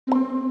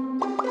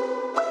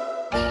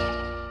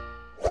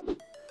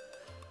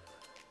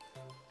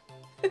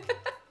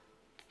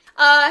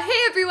Hey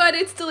everyone,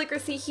 it's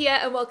Deligracy here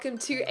and welcome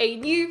to a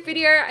new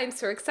video. I'm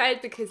so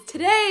excited because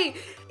today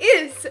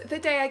is the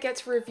day I get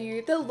to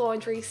review the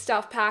laundry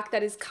stuff pack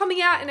that is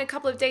coming out in a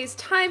couple of days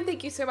time.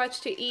 Thank you so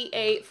much to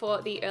EA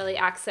for the early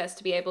access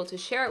to be able to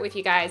share it with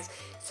you guys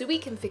so we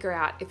can figure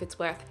out if it's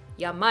worth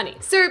your money.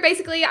 So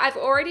basically, I've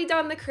already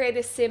done the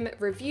Creator Sim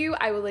review.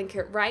 I will link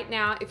it right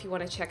now if you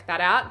want to check that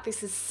out.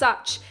 This is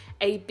such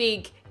a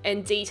big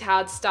and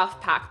detailed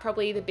stuff pack,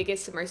 probably the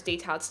biggest and most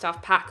detailed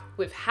stuff pack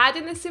we've had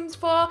in The Sims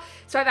 4.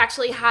 So I've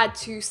actually had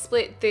to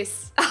split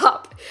this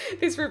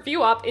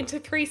review up into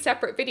 3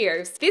 separate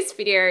videos. This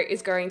video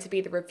is going to be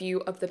the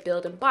review of the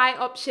build and buy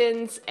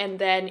options, and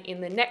then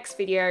in the next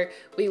video,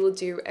 we will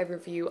do a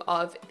review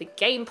of the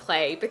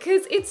gameplay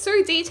because it's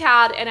so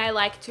detailed and I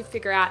like to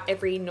figure out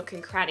every nook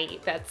and cranny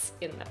that's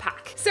in the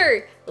pack. So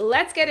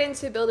let's get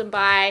into build and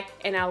buy,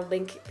 and I'll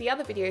link the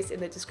other videos in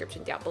the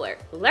description down below.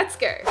 Let's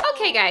go.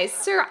 Okay guys,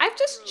 so I've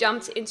just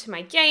jumped into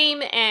my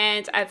game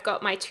and I've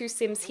got my 2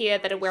 Sims here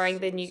that are wearing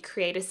the new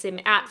Creator Sim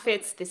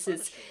outfits. This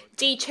is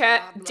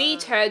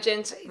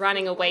Detergent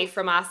running away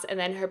from us, and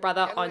then her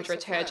brother on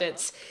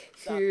Detergent,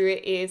 who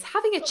is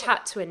having a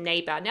chat to a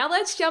neighbor. Now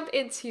let's jump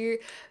into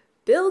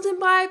build and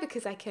buy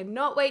because I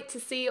cannot wait to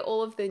see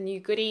all of the new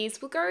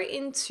goodies. We'll go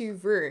into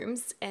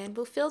rooms and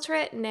we'll filter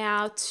it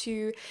now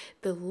to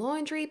the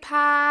laundry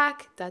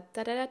pack.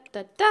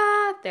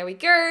 There we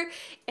go.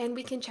 And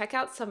we can check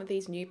out some of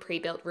these new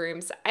pre-built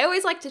rooms. I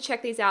always like to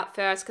check these out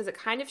first because it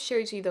kind of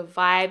shows you the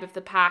vibe of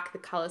the pack, the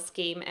color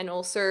scheme, and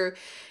also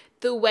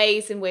the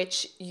ways in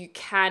which you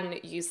can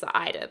use the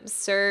items.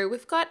 So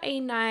we've got a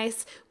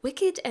nice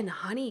wicked and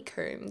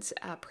honeycombed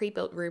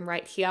pre-built room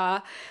right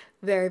here.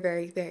 Very,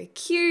 very, very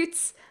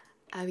cute.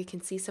 We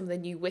can see some of the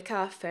new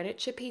wicker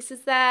furniture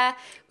pieces there.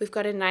 We've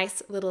got a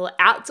nice little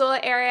outdoor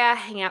area,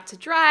 hang out to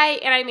dry.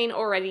 And I mean,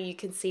 already you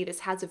can see this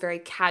has a very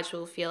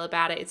casual feel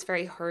about it. It's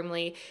very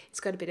homely. It's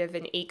got a bit of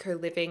an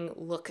eco-living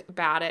look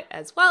about it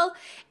as well.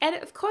 And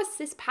of course,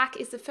 this pack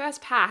is the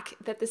first pack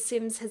that The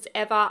Sims has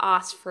ever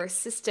asked for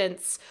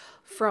assistance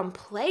from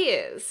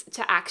players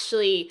to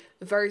actually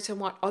vote on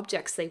what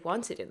objects they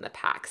wanted in the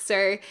pack.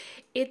 So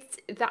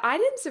the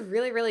items are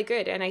really, really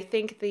good. And I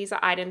think these are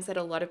items that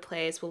a lot of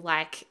players will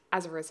like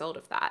as a result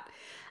of that.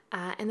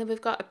 And then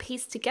we've got a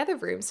piece together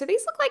room. So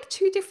these look like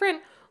 2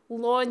 different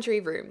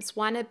laundry rooms,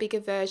 one a bigger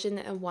version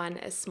and one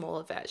a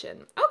smaller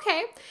version.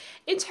 Okay,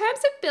 in terms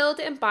of build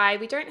and buy,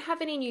 we don't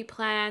have any new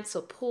plants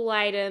or pool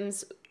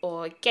items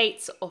or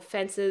gates or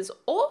fences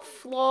or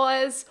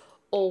floors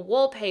or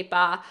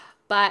wallpaper,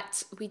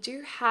 but we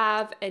do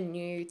have a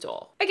new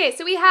door. Okay,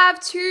 so we have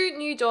 2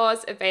 new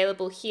doors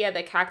available here.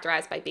 They're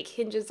characterized by big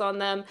hinges on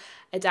them,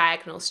 a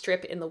diagonal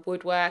strip in the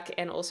woodwork,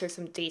 and also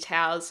some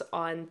details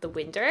on the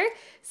window.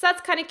 So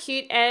that's kind of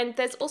cute. And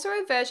there's also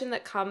a version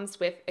that comes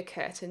with a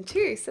curtain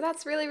too. So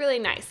that's really, really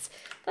nice.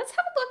 Let's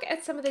have a look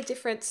at some of the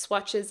different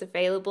swatches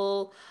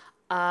available.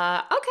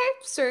 Okay,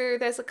 so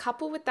there's a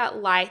couple with that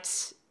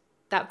light,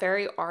 that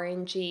very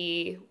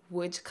orangey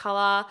wood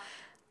color.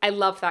 I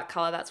love that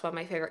color. That's one of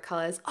my favorite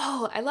colors.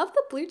 Oh, I love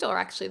the blue door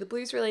actually. The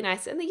blue's really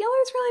nice and the yellow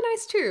is really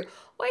nice too.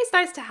 Always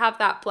nice to have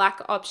that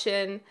black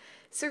option.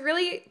 So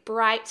really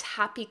bright,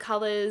 happy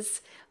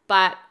colors,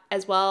 but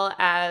as well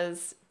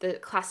as the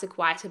classic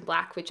white and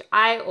black, which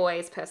I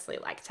always personally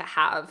like to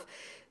have.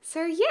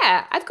 So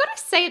yeah, I've got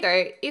to say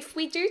though, if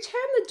we do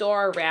turn the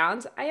door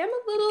around, I am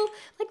a little,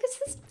 like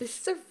this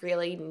is a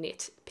really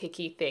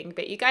nitpicky thing,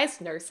 but you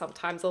guys know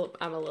sometimes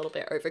I'm a little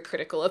bit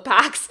overcritical of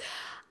packs.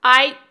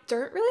 I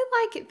don't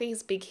really like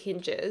these big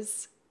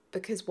hinges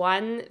because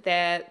one,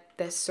 they're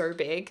so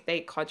big, they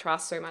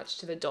contrast so much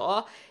to the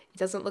door. It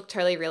doesn't look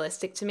totally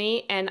realistic to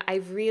me, and I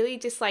really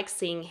dislike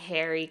seeing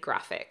hairy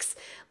graphics.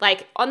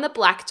 Like on the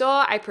black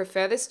door, I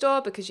prefer this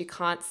door because you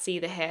can't see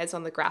the hairs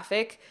on the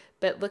graphic,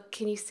 but look,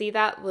 can you see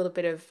that little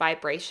bit of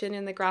vibration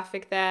in the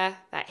graphic there?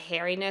 That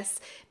hairiness?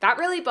 That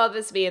really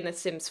bothers me in The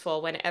Sims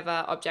 4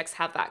 whenever objects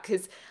have that,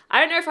 because I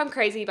don't know if I'm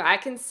crazy, but I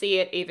can see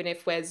it even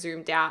if we're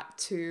zoomed out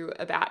to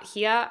about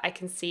here. I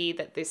can see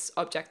that this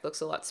object looks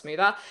a lot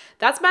smoother.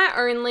 That's my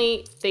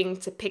only thing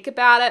to pick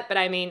about it, but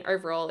I mean,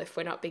 overall, if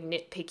we're not being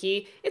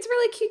nitpicky, it's a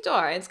really cute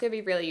door and it's going to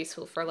be really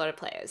useful for a lot of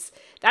players.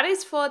 That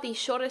is for the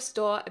shortest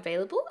door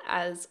available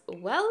as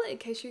well, in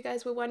case you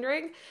guys were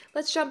wondering.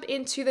 Let's jump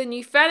into the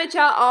new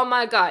furniture. Oh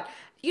my God.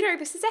 You know,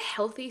 this is a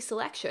healthy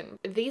selection.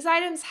 These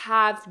items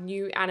have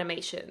new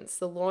animations.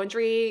 The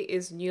laundry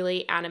is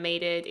newly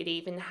animated. It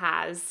even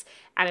has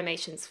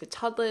animations for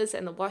toddlers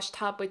and the wash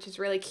tub, which is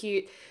really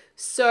cute.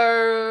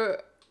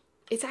 So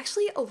it's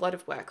actually a lot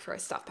of work for a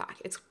stuff pack.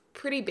 It's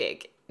pretty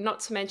big,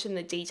 not to mention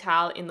the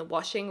detail in the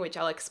washing, which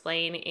I'll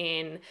explain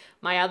in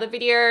my other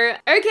video.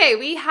 Okay,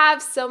 we have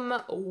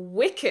some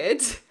wicker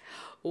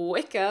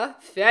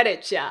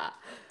furniture.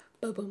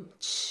 Boom.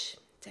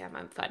 Damn,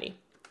 I'm funny.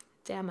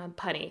 Damn, I'm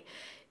punny.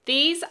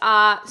 These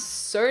are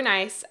so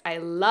nice. I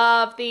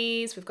love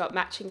these. We've got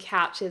matching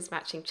couches,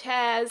 matching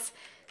chairs.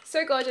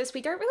 So gorgeous.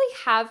 We don't really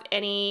have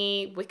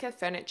any wicker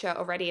furniture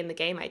already in the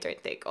game, I don't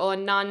think, or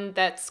none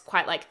that's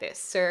quite like this.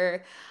 So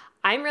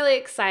I'm really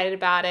excited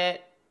about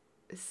it.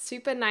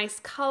 super nice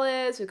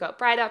colors. We've got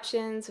bright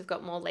options. We've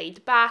got more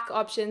laid back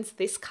options.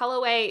 This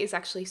colorway is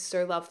actually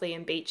so lovely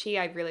and beachy.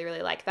 I really,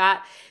 really like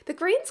that. The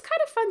green's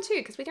kind of fun too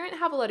because we don't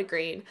have a lot of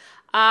green.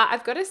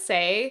 I've got to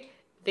say,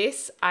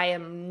 this I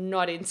am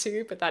not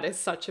into, but that is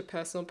such a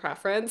personal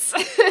preference.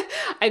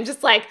 I'm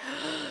just like,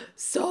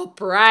 so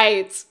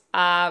bright.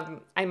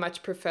 I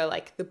much prefer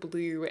like the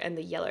blue and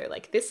the yellow.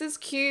 Like this is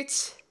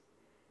cute.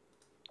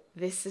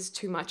 This is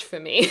too much for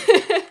me.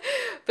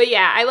 But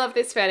yeah, I love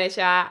this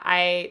furniture.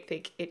 I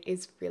think it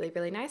is really,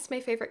 really nice. My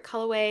favorite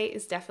colorway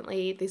is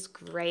definitely this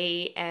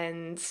gray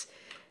and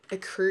the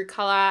crew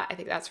color. I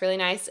think that's really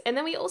nice. And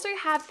then we also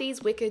have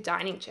these wicker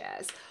dining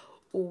chairs.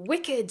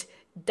 Wicked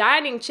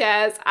dining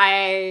chairs.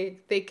 I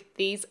think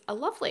these are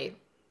lovely.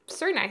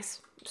 So nice,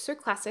 so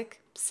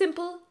classic,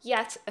 simple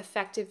yet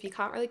effective. You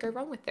can't really go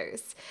wrong with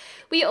those.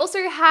 We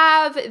also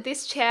have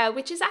this chair,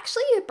 which is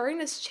actually a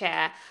bonus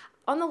chair.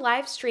 On the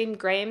live stream,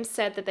 Graham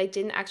said that they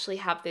didn't actually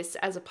have this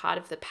as a part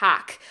of the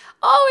pack.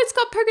 Oh, it's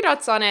got polka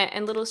dots on it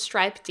and little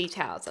stripe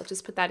details. I'll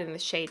just put that in the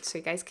shade so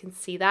you guys can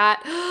see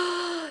that.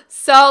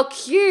 So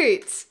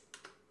cute.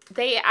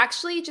 They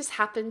actually just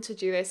happened to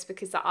do this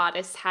because the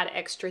artist had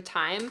extra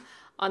time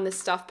on the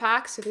stuff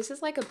pack. So this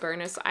is like a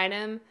bonus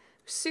item.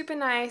 Super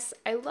nice.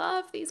 I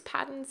love these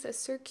patterns. They're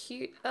so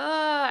cute.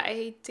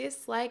 I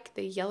dislike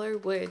the yellow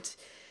wood.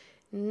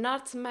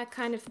 Not my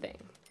kind of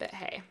thing, but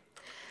hey.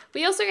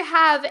 We also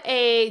have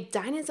a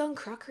Diners on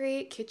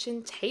Crockery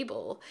kitchen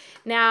table.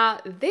 Now,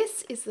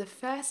 this is the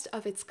first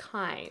of its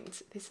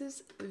kind. This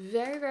is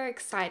very, very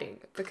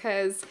exciting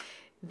because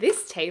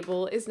this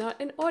table is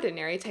not an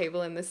ordinary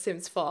table in The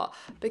Sims 4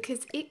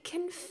 because it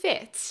can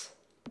fit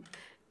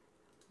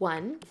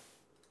 1,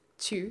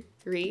 2,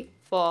 3,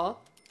 4,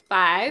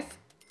 5,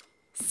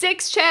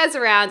 6 chairs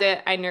around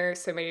it. I know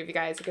so many of you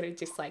guys are going to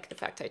dislike the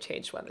fact I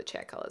changed one of the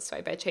chair colors, so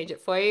I better change it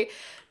for you.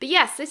 But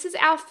yes, this is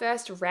our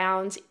first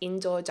round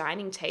indoor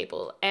dining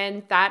table,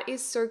 and that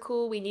is so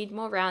cool. We need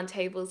more round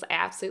tables. I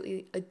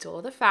absolutely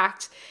adore the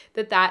fact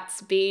that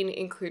that's been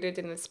included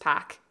in this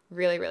pack.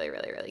 Really, really,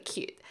 really, really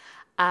cute.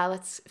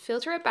 Let's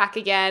filter it back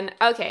again.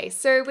 Okay,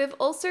 so we've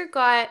also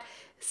got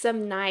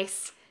some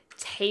nice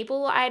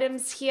table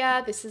items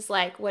here. This is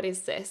like, what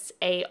is this?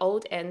 A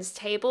old ends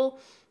table.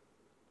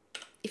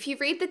 If you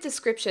read the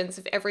descriptions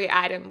of every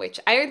item, which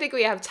I don't think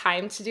we have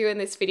time to do in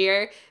this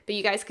video, but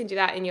you guys can do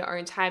that in your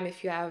own time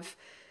if you have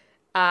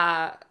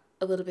a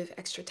little bit of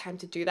extra time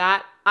to do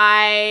that.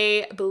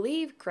 I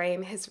believe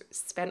Graham has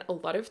spent a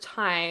lot of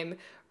time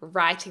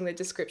writing the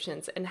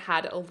descriptions and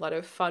had a lot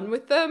of fun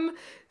with them.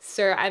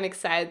 So I'm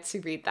excited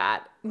to read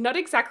that. Not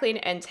exactly an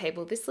end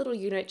table. This little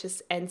unit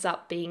just ends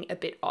up being a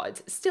bit odd.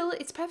 Still,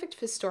 it's perfect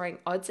for storing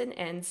odds and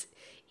ends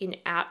in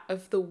out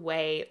of the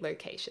way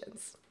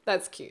locations.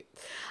 That's cute.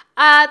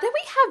 Then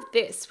we have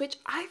this, which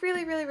I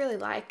really, really, really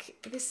like.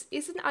 This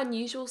is an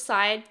unusual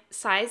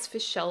size for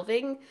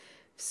shelving.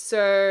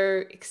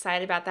 So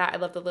excited about that. I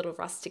love the little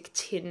rustic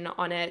tin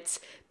on it,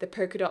 the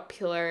polka dot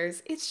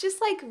pillows. It's just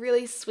like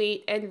really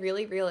sweet and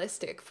really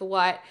realistic for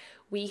what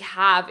we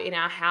have in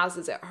our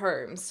houses at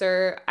home.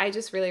 So I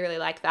just really, really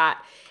like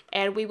that.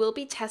 And we will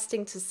be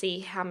testing to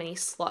see how many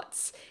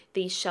slots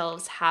these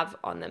shelves have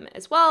on them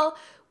as well.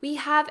 We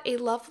have a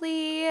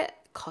lovely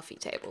coffee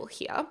table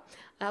here.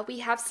 We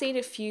have seen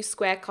a few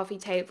square coffee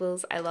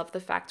tables. I love the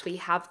fact we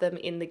have them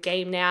in the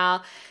game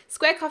now.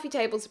 Square coffee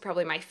tables are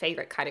probably my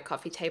favorite kind of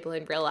coffee table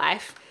in real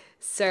life.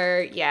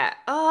 So yeah,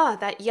 oh,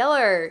 that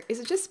yellow. Is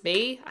it just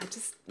me?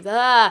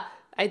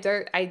 I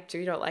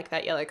do not like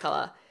that yellow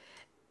color.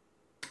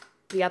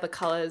 The other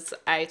colors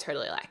I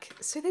totally like.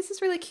 So this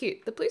is really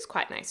cute. The blue's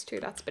quite nice too.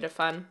 That's a bit of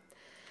fun.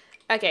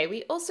 Okay,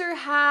 we also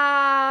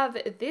have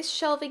this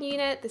shelving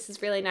unit. This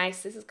is really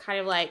nice. This is kind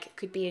of like,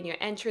 could be in your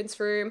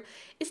entrance room.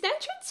 Is an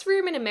entrance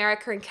room in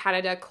America and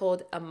Canada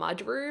called a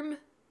mud room?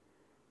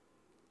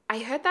 I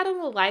heard that on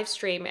the live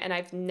stream and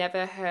I've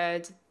never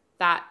heard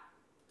that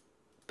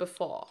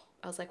before.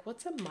 I was like,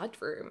 what's a mud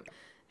room?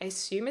 I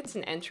assume it's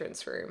an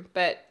entrance room,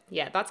 but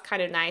yeah, that's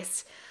kind of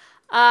nice.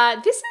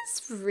 This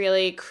is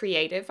really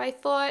creative, I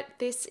thought.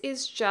 This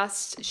is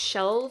just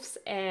shelves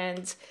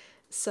and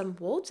some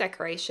wall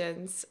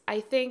decorations.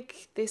 I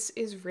think this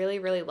is really,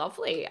 really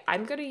lovely.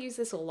 I'm going to use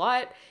this a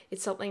lot.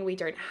 It's something we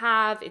don't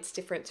have. It's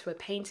different to a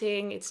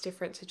painting. It's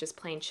different to just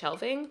plain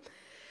shelving.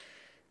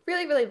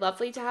 Really, really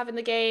lovely to have in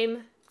the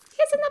game.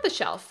 Here's another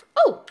shelf.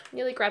 Oh,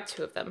 nearly grabbed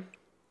 2 of them.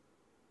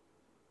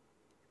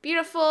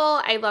 Beautiful.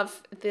 I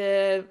love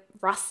the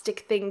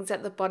rustic things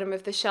at the bottom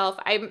of the shelf.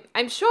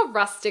 I'm sure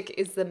rustic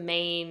is the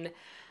main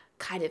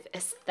kind of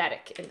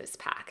aesthetic in this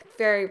pack.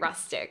 Very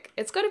rustic.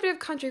 It's got a bit of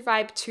country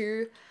vibe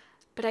too,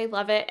 but I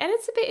love it. And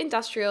it's a bit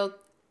industrial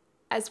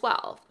as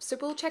well. So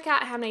we'll check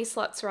out how many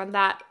slots are on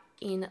that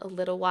in a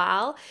little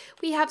while.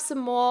 We have some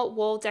more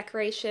wall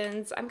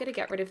decorations. I'm going to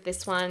get rid of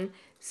this one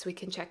so we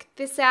can check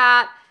this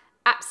out.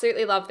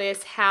 Absolutely love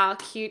this. How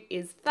cute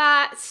is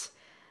that?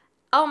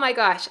 Oh my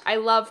gosh, I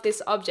love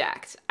this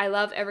object. I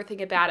love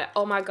everything about it.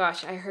 Oh my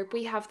gosh, I hope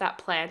we have that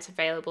plant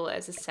available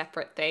as a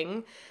separate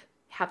thing.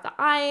 Have the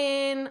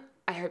iron.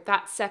 I hope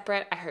that's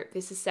separate. I hope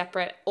this is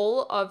separate.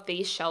 All of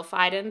these shelf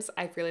items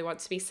I really want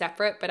to be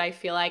separate, but I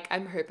feel like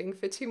I'm hoping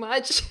for too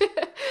much.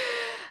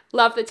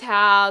 Love the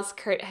towels,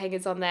 coat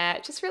hangers on there.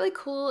 Just really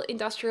cool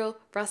industrial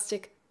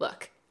rustic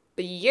look.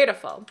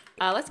 Beautiful.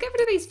 Let's get rid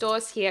of these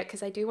doors here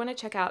because I do want to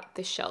check out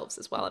the shelves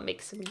as well and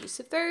make some use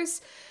of those.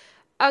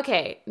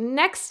 Okay,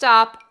 next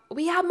up,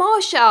 we have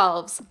more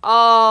shelves.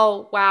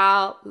 Oh,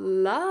 wow.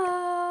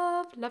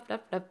 Love, love,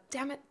 love, love.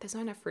 Damn it, there's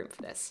not enough room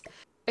for this.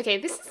 Okay,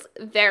 this is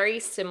very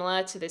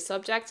similar to this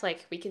object.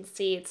 Like, we can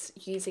see it's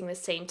using the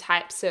same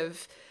types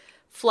of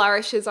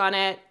flourishes on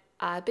it,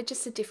 but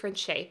just a different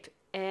shape.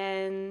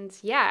 And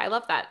yeah, I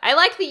love that. I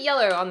like the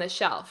yellow on the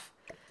shelf.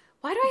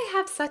 Why do I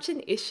have such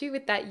an issue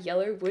with that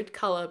yellow wood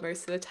color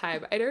most of the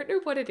time? I don't know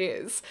what it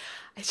is.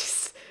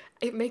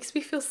 It makes me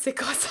feel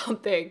sick or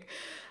something.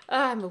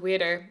 I'm a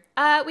weirdo.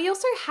 We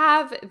also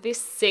have this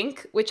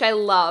sink, which I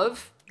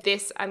love.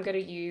 This I'm going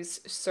to use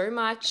so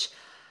much.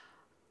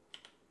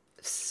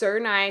 So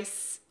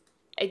nice.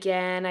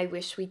 Again, I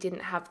wish we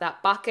didn't have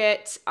that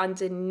bucket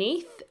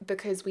underneath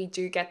because we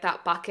do get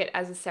that bucket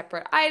as a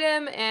separate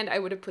item, and I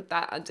would have put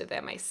that under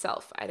there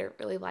myself. I don't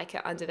really like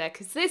it under there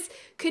because this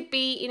could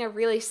be in a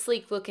really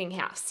sleek looking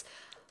house,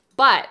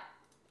 but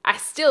I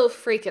still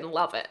freaking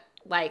love it.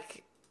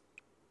 Like,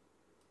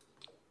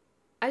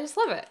 I just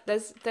love it.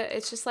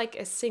 It's just like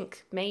a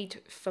sink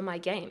made for my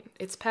game.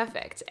 It's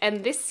perfect.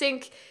 And this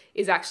sink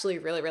is actually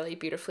really, really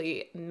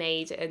beautifully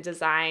made and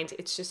designed.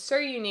 It's just so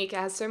unique. It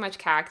has so much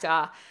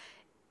character.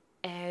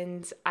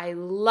 And I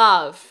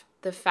love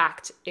the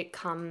fact it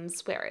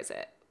comes, where is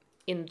it?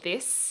 In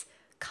this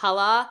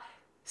color,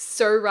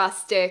 so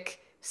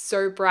rustic,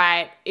 so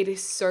bright. It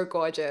is so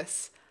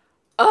gorgeous.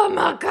 Oh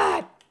my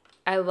God.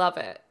 I love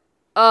it.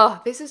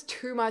 Oh, this is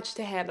too much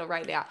to handle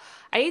right now.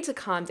 I need to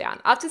calm down.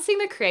 After seeing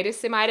the Creative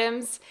Sim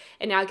items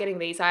and now getting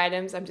these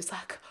items, I'm just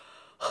like,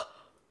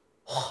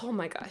 oh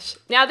my gosh.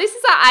 Now, this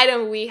is an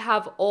item we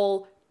have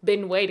all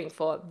been waiting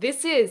for.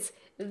 This is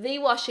the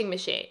washing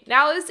machine.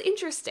 Now, it was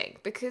interesting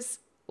because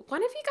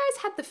one of you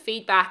guys had the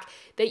feedback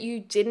that you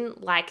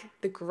didn't like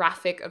the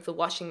graphic of the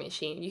washing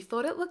machine. You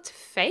thought it looked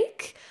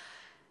fake.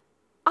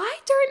 I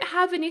don't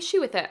have an issue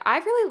with it. I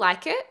really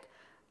like it.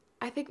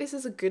 I think this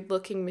is a good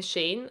looking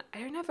machine. I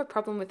don't have a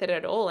problem with it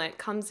at all. And it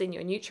comes in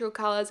your neutral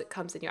colors. It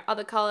comes in your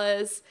other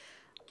colors.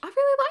 I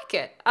really like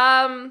it.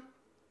 I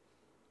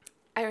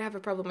don't have a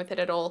problem with it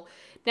at all.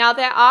 Now,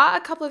 there are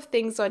a couple of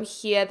things on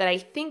here that I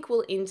think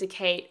will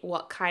indicate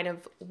what kind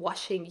of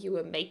washing you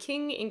were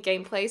making in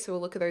gameplay. So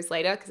we'll look at those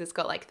later because it's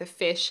got like the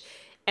fish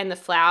and the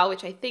flower,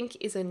 which I think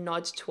is a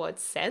nod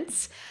towards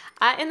scents.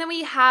 And then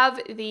we have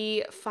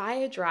the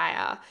fire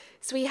dryer.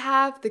 So we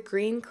have the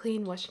green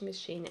clean washing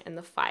machine and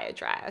the fire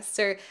dryer.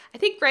 So I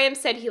think Graham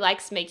said he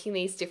likes making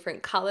these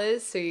different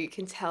colors so you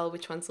can tell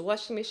which one's the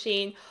washing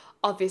machine.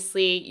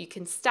 Obviously, you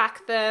can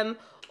stack them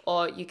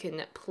or you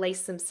can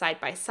place them side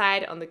by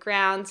side on the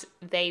ground.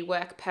 They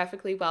work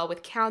perfectly well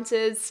with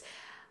counters.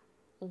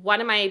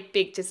 One of my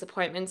big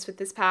disappointments with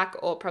this pack,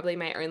 or probably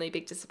my only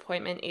big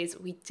disappointment, is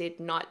we did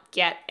not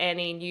get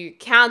any new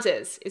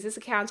counters. Is this a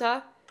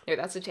counter? No,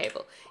 that's a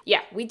table. Yeah,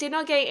 we did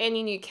not get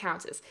any new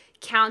counters.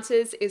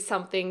 Counters is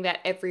something that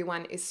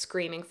everyone is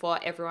screaming for,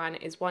 everyone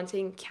is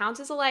wanting.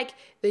 Counters are like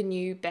the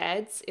new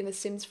beds in The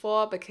Sims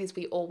 4 because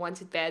we all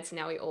wanted beds and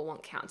now we all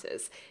want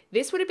counters.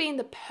 This would have been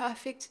the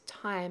perfect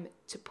time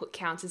to put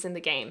counters in the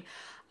game.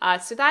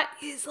 So that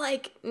is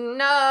like,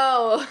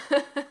 no.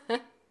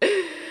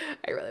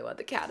 I really want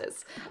the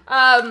counters.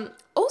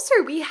 Also,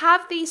 we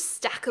have the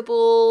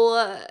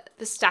stackable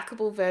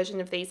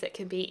version of these that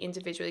can be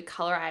individually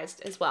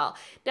colorized as well.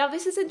 Now,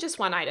 this isn't just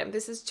one item.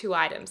 This is 2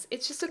 items.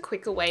 It's just a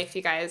quicker way for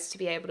you guys to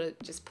be able to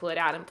just pull it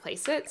out and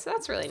place it. So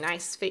that's really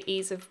nice for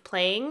ease of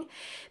playing.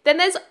 Then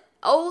there's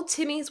Old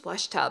Timmy's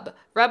wash tub.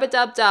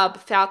 Rub-a-dub-dub,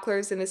 foul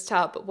clothes in this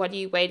tub. What are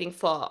you waiting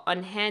for?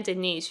 On hand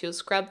and knees, you'll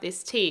scrub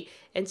this tea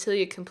until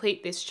you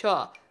complete this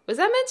chore. Was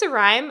that meant to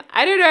rhyme?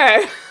 I don't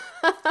know.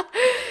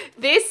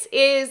 This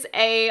is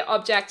a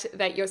object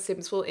that your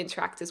Sims will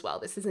interact as well.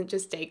 This isn't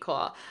just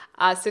decor.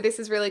 So this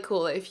is really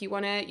cool. If you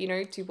want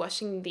to, do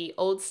washing the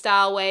old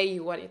style way,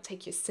 you want to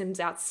take your Sims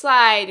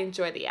outside,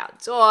 enjoy the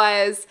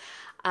outdoors,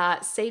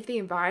 save the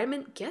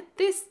environment, get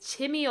this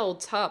Timmy old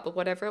tub, or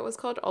whatever it was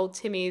called, Old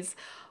Timmy's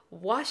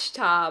wash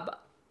tub.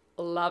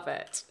 Love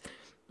it.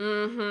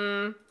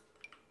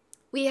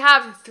 We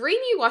have 3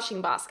 new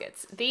washing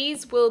baskets.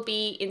 These will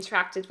be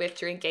interacted with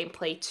during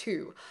gameplay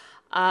too.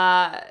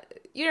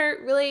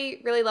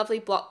 Really, really lovely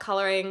block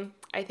coloring.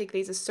 I think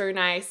these are so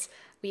nice.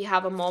 We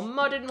have a more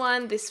modern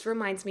one. This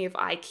reminds me of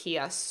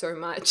IKEA so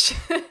much.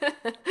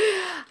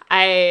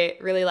 I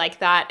really like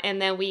that.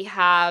 And then we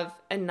have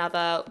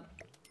another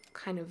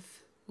kind of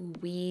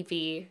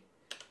weavy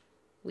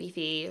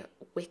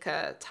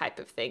wicker type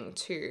of thing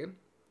too.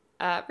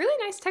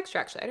 Really nice texture,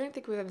 actually. I don't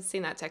think we've ever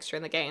seen that texture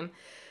in the game.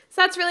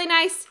 So that's really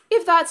nice.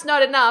 If that's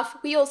not enough,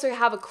 we also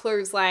have a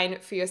clothesline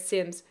for your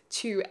Sims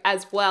to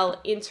as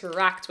well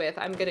interact with.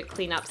 I'm going to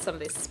clean up some of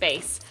this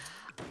space.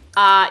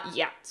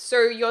 Yeah,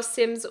 so your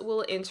Sims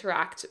will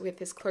interact with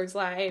this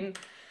clothesline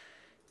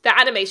The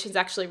animation's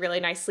actually really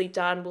nicely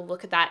done. We'll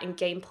look at that in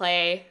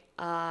gameplay.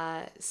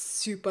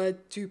 Super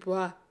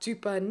duper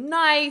duper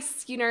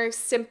nice, you know,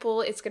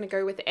 simple. It's gonna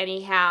go with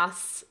any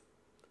house.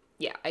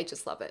 Yeah, I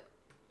just love it.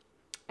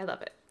 I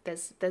love it.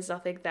 There's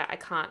nothing that I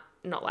can't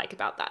not like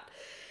about that.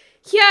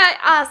 Here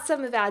are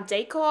some of our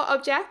decor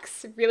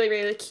objects. Really,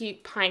 really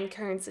cute pine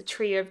cones, a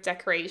tree of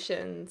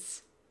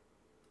decorations.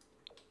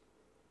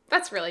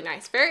 That's really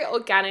nice. Very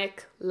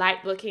organic,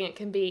 light looking. It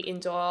can be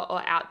indoor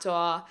or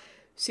outdoor.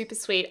 Super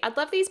sweet. I'd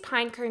love these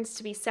pine cones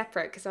to be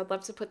separate because I'd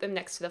love to put them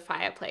next to the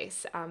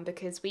fireplace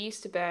because we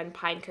used to burn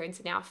pine cones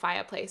in our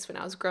fireplace when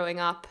I was growing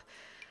up.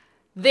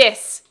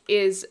 This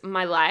is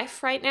my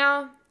life right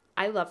now.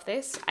 I love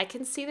this. I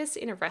can see this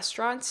in a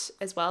restaurant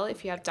as well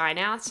if you have dine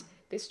out.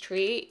 This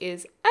tree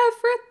is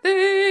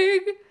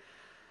everything.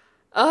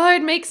 Oh,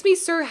 it makes me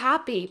so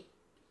happy.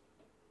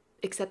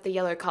 Except the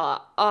yellow color.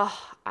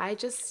 Oh, I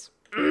just...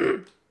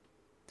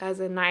 That's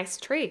a nice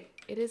tree.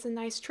 It is a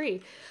nice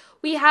tree.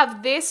 We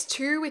have this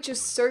too, which is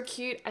so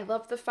cute. I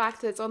love the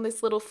fact that it's on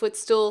this little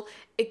footstool.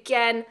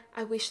 Again,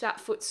 I wish that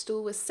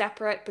footstool was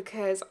separate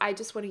because I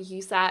just want to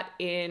use that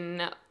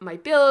in my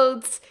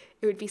builds.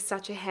 It would be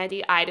such a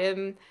handy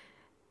item.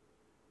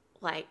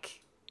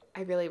 Like,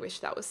 I really wish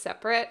that was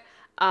separate.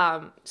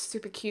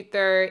 Super cute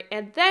though.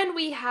 And then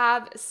we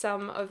have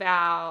some of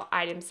our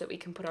items that we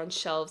can put on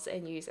shelves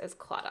and use as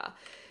clutter.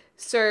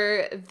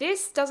 So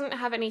this doesn't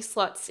have any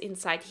slots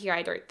inside here,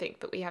 I don't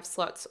think, but we have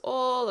slots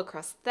all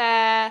across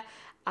there.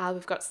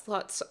 We've got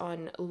slots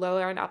on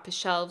lower and upper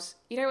shelves.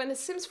 You know, when The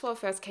Sims 4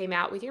 first came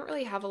out, we didn't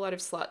really have a lot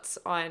of slots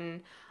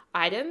on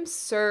items,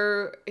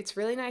 so it's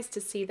really nice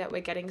to see that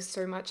we're getting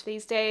so much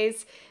these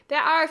days.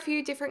 There are a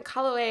few different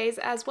colorways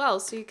as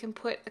well, so you can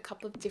put a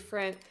couple of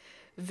different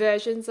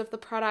versions of the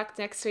product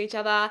next to each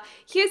other.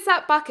 Here's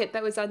that bucket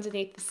that was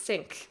underneath the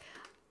sink.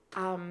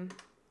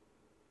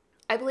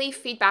 I believe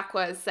feedback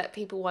was that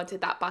people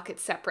wanted that bucket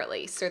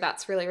separately, so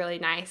that's really, really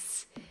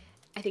nice.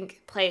 I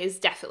think players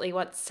definitely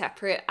want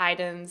separate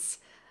items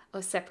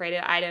or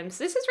separated items.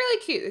 This is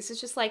really cute. This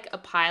is just like a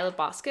pile of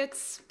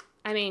baskets.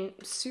 I mean,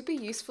 super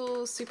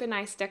useful, super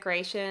nice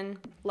decoration.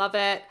 Love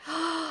it.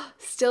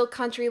 Still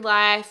country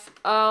life.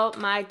 Oh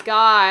my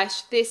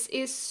gosh. This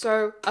is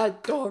so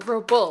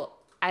adorable.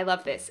 I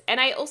love this. And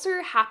I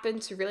also happen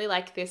to really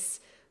like this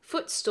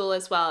footstool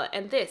as well.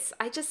 And this,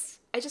 I just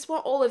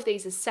want all of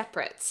these as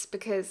separates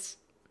because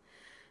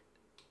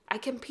I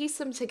can piece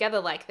them together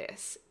like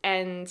this.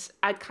 And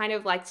I'd kind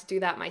of like to do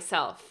that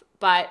myself.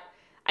 But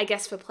I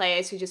guess for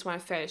players who just want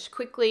to furnish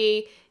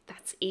quickly,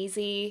 that's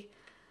easy.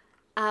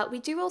 We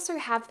do also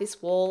have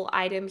this wall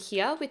item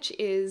here, which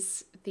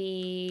is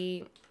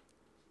the,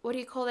 what do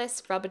you call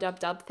this?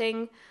 Rub-a-dub-dub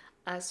thing.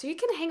 So you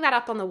can hang that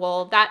up on the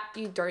wall. That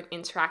you don't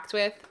interact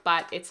with,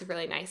 but it's a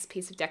really nice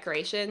piece of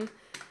decoration.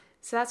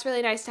 So that's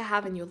really nice to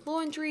have in your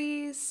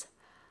laundries.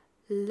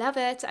 Love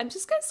it. I'm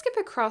just going to skip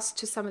across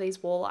to some of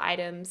these wall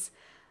items.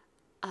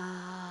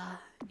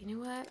 You know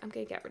what? I'm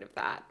going to get rid of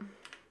that.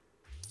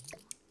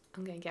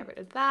 I'm going to get rid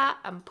of that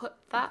and put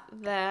that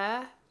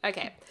there.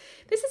 Okay.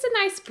 This is a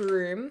nice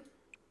broom.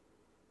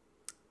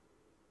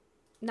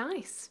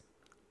 Nice.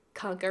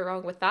 Can't go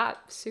wrong with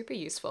that. Super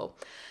useful.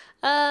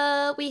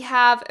 We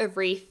have a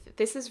wreath.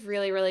 This is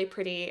really, really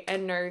pretty.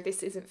 And no,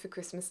 this isn't for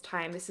Christmas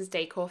time. This is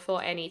decor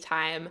for any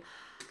time.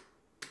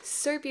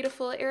 So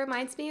beautiful. It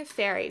reminds me of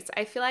fairies.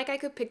 I feel like I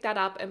could pick that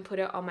up and put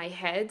it on my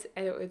head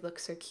and it would look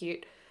so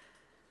cute.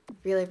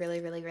 Really, really,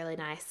 really, really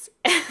nice.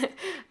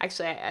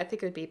 Actually, I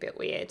think it would be a bit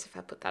weird if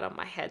I put that on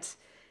my head.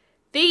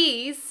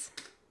 These,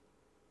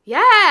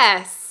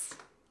 yes,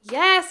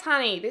 yes,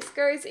 honey. This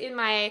goes in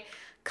my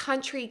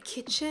country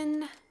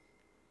kitchen.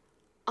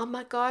 Oh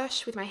my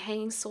gosh, with my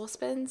hanging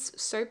saucepans.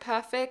 So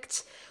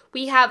perfect.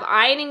 We have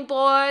ironing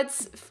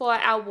boards for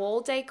our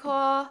wall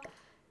decor.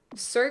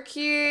 So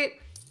cute.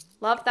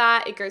 Love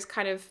that. It goes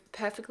kind of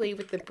perfectly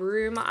with the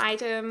broom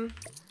item.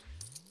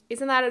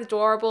 Isn't that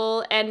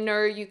adorable? And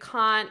no, you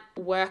can't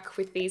work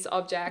with these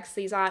objects.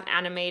 These aren't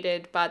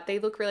animated, but they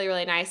look really,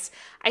 really nice.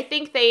 I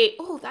think they,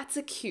 oh, that's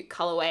a cute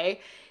colorway.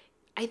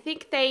 I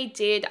think they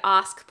did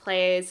ask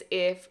players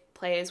if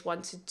players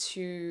wanted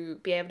to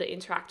be able to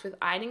interact with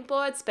ironing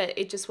boards, but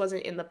it just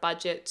wasn't in the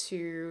budget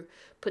to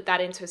put that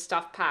into a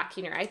stuff pack.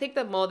 You know, I think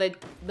the more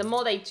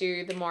they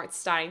do, the more it's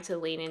starting to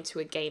lean into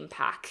a game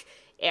pack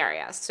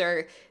area.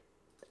 So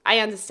I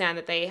understand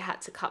that they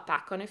had to cut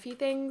back on a few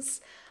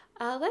things.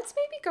 Let's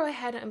maybe go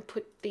ahead and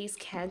put these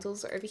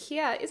candles over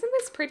here. Isn't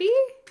this pretty?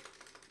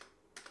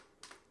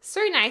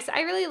 So nice.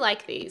 I really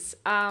like these.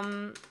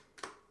 They're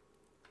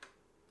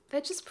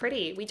just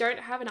pretty. We don't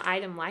have an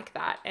item like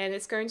that. And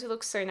it's going to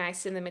look so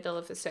nice in the middle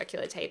of the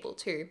circular table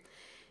too.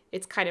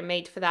 It's kind of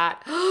made for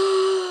that.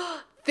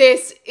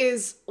 This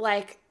is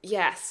like,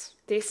 yes,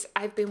 this,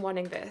 I've been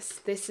wanting this.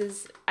 This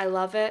is, I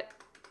love it.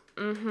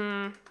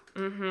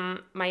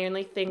 My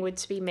only thing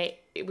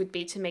would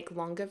be to make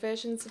longer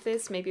versions of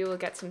this. Maybe we'll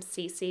get some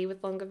CC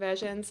with longer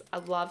versions. I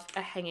love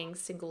a hanging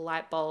single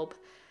light bulb.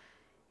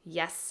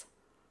 Yes,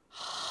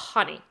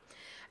 honey.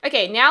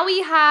 Okay, now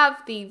we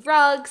have the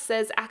rugs.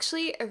 There's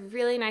actually a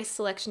really nice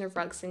selection of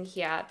rugs in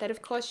here that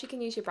of course you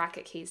can use your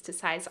bracket keys to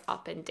size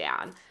up and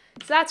down.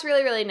 So that's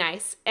really, really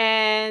nice.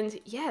 And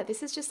yeah,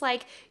 this is just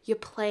like your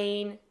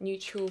plain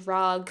neutral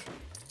rug.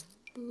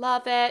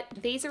 Love it.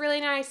 These are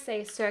really nice.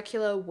 They're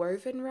circular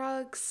woven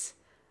rugs.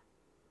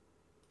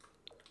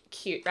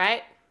 Cute,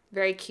 right?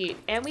 Very cute.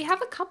 And we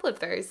have a couple of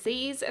those.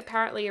 These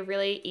apparently are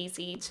really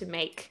easy to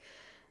make.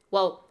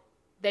 Well,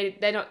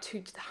 they're not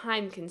too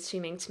time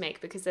consuming to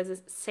make because they're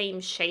the same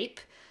shape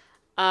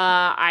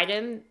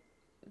item.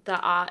 The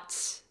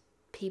art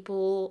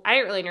people, I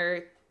don't really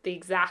know the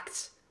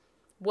exact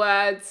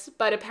words,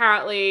 but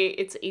apparently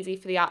it's easy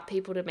for the art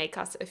people to make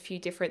us a few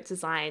different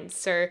designs.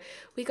 So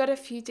we got a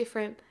few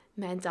different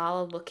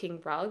mandala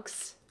looking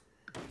rugs.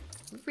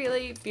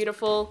 Really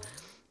beautiful.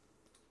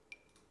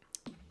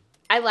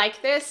 I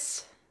like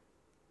this.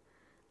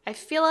 I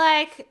feel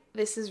like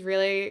this is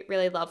really,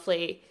 really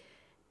lovely.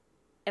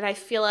 And I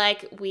feel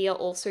like we are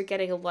also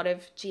getting a lot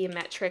of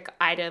geometric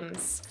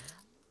items.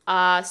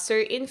 So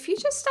in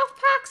future stuff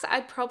packs,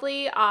 I'd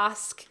probably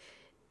ask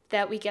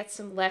that we get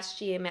some less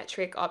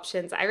geometric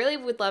options. I really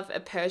would love a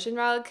Persian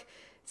rug.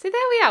 So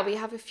there we are. We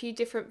have a few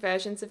different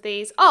versions of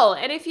these. Oh,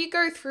 and if you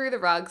go through the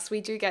rugs, we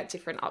do get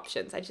different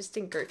options. I just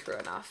didn't go through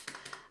enough.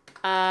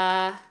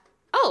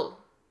 Oh,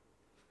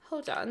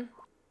 hold on.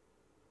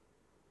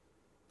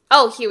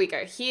 Oh, here we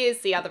go. Here's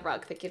the other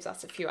rug that gives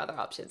us a few other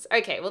options.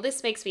 Okay, well,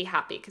 this makes me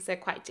happy because they're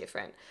quite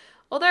different.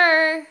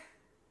 Although,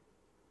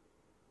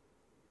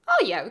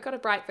 oh yeah, we've got a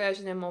bright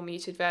version and more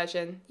muted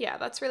version. Yeah,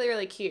 that's really,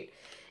 really cute.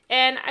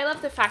 And I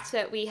love the fact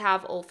that we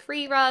have all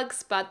three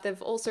rugs, but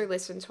they've also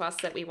listened to us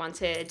that we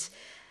wanted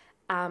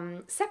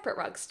separate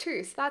rugs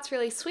too. So that's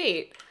really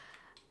sweet.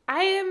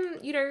 I am,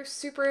 you know,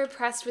 super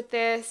impressed with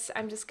this.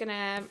 I'm just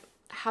gonna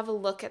have a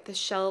look at the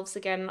shelves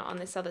again on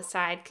this other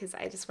side because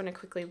I just want to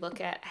quickly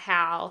look at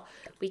how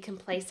we can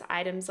place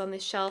items on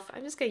this shelf.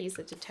 I'm just going to use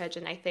the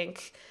detergent, I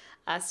think.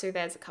 So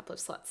there's a couple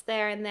of slots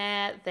there and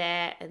there,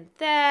 there and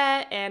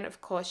there. And of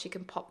course you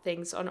can pop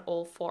things on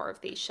all four of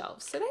these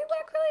shelves. So they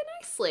work really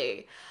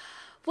nicely.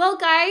 Well,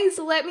 guys,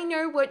 let me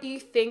know what you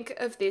think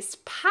of this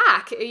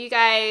pack. Are you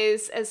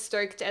guys as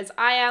stoked as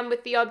I am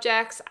with the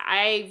objects?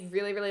 I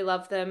really, really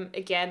love them.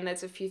 Again,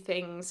 there's a few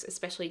things,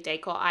 especially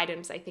decor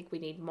items, I think we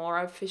need more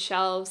of for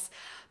shelves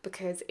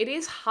because it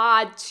is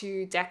hard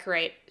to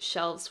decorate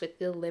shelves with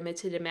the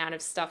limited amount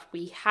of stuff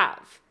we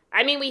have.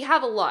 I mean, we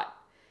have a lot,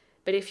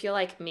 but if you're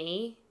like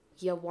me,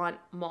 you want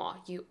more.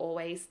 You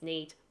always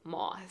need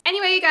more.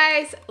 Anyway, you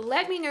guys,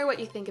 let me know what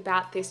you think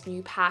about this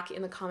new pack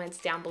in the comments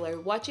down below.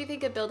 What do you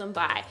think of Build and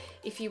Buy?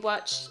 If you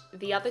watched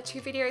the other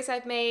two videos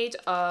I've made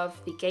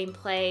of the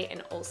gameplay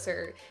and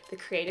also the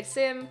creator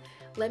sim,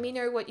 let me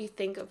know what you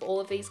think of all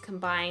of these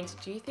combined.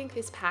 Do you think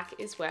this pack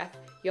is worth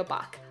your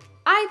buck?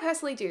 I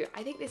personally do.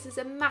 I think this is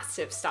a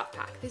massive stuff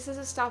pack. This is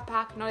a stuff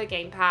pack, not a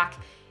game pack.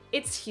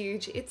 It's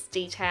huge, it's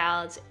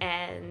detailed,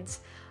 and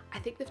I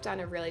think they've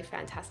done a really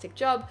fantastic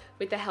job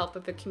with the help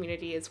of the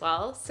community as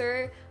well.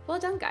 So well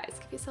done, guys.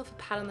 Give yourself a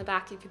pat on the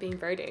back if you've been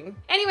voting.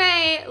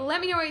 Anyway, let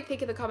me know what you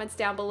think in the comments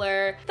down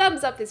below.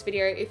 Thumbs up this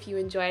video if you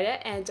enjoyed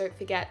it, and don't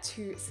forget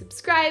to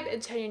subscribe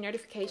and turn your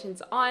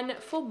notifications on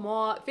for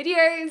more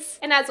videos.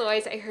 And as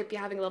always, I hope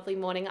you're having a lovely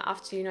morning,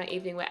 afternoon, or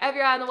evening wherever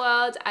you are in the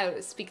world. I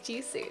will speak to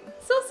you soon.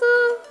 So.